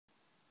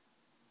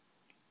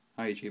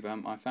Hi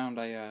YouTube, I found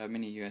a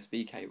mini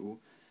USB cable,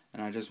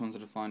 and I just wanted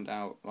to find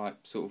out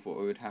sort of what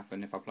would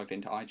happen if I plugged it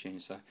into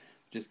iTunes. So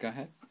just go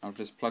ahead. I've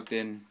just plugged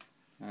in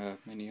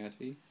mini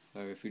USB. So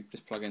if you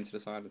just plug into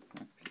the side of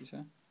my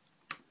computer,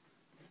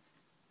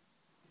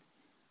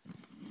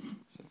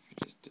 so if you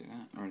just do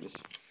that, or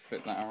just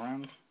flip that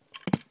around,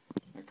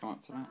 we'll come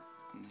up to that,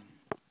 and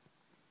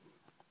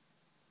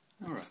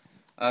then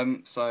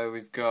alright. So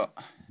we've got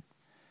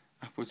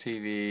Apple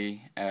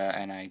TV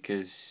NA,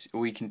 because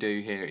all you can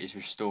do here is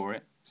restore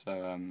it. So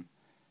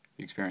if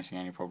you're experiencing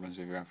any problems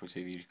with your Apple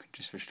TV, you can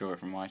just restore it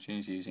from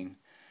iTunes using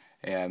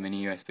a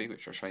mini USB,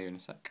 which I'll show you in a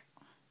sec.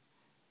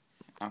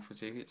 Apple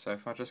TV. So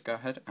if I just go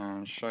ahead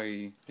and show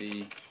you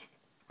the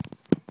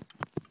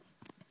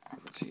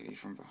Apple TV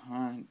from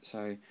behind.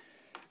 So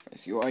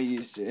basically what I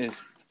used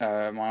is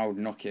my old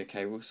Nokia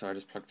cable, so I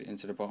just plugged it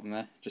into the bottom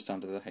there, just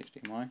under the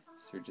HDMI.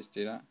 So we just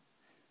do that,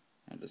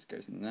 and it just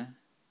goes in there.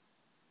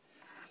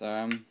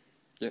 So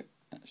yeah,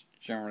 that's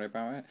generally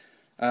about it.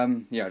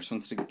 Yeah, I just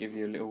wanted to give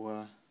you a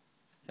little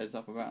heads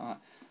up about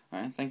that.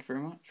 Alright, thank you very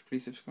much.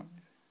 Please subscribe,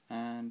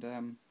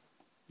 and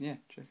yeah,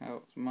 check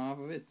out some of my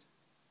other vids.